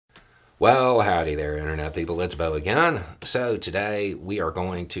Well, howdy there, Internet people. It's Bo again. So, today we are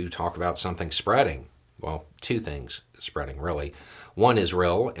going to talk about something spreading. Well, two things spreading, really. One is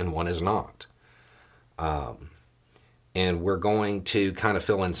real and one is not. And we're going to kind of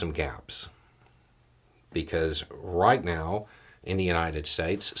fill in some gaps. Because right now, in the United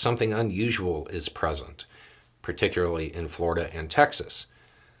States, something unusual is present, particularly in Florida and Texas.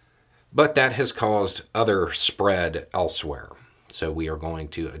 But that has caused other spread elsewhere. So we are going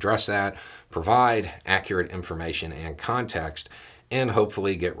to address that, provide accurate information and context, and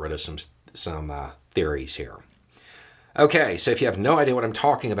hopefully get rid of some theories here. Okay, so if you have no idea what I'm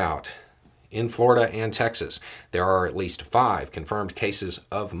talking about, in Florida and Texas, there are at least 5 confirmed cases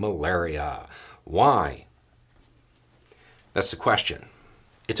of malaria. Why? That's the question.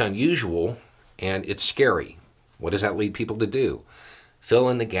 It's unusual and it's scary. What does that lead people to do? Fill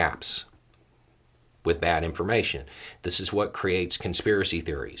in the gaps with bad information. This is what creates conspiracy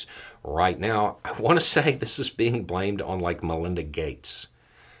theories. Right now, I want to say this is being blamed on like Melinda Gates.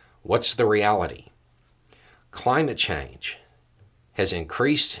 What's the reality? Climate change has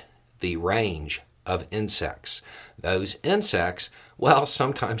increased the range of insects. Those insects, well,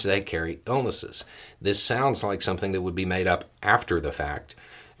 sometimes they carry illnesses. This sounds like something that would be made up after the fact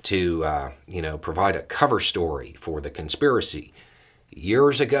to, provide a cover story for the conspiracy.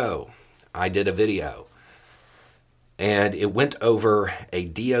 Years ago, I did a video, and it went over a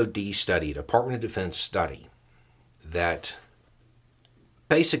DoD study, Department of Defense study, that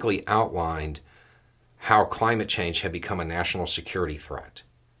basically outlined how climate change had become a national security threat.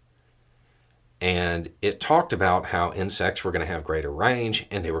 And it talked about how insects were going to have greater range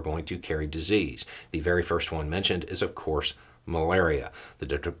and they were going to carry disease. The very first one mentioned is, of course, malaria. The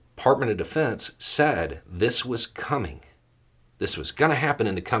Department of Defense said this was coming. This was going to happen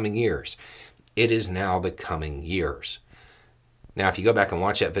in the coming years. It is now the coming years. Now, if you go back and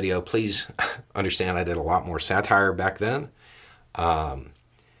watch that video, please understand I did a lot more satire back then. I'll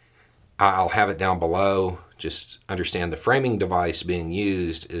have it down below. Just understand the framing device being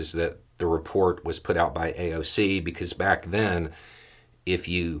used is that the report was put out by AOC, because back then, if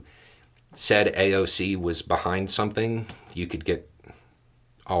you said AOC was behind something, you could get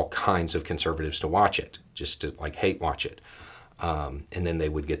all kinds of conservatives to watch it, just to hate watch it. And then they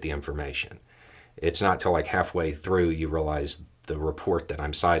would get the information. It's not till halfway through you realize the report that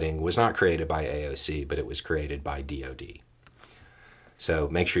I'm citing was not created by AOC, but it was created by DoD. So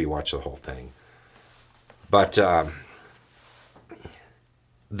make sure you watch the whole thing. But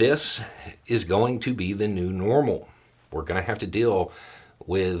this is going to be the new normal. We're going to have to deal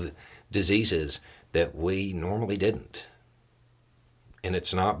with diseases that we normally didn't. And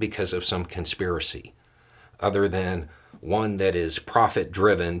it's not because of some conspiracy, other than one that is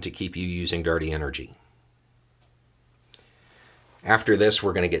profit-driven to keep you using dirty energy. After this,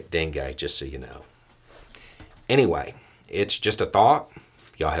 we're going to get dengue, just so you know. Anyway, it's just a thought.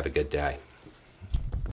 Y'all have a good day.